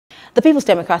The People's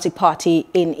Democratic Party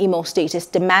in Imo State is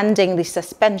demanding the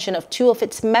suspension of 2 of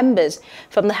its members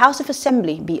from the House of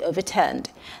Assembly be overturned.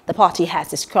 The party has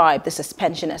described the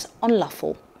suspension as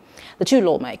unlawful. The 2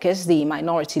 lawmakers, the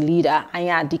Minority Leader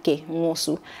Anyadike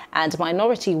Nwosu and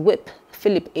Minority Whip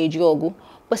Philip Ejiogu,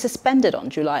 were suspended on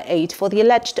July 8 for the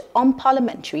alleged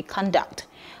unparliamentary conduct.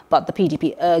 But the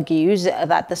PDP argues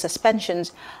that the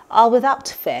suspensions are without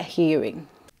fair hearing.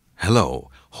 Hello,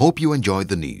 hope you enjoyed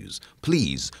the news.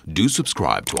 Please do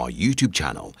subscribe to our YouTube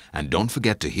channel and don't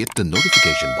forget to hit the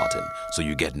notification button so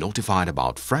you get notified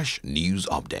about fresh news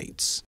updates.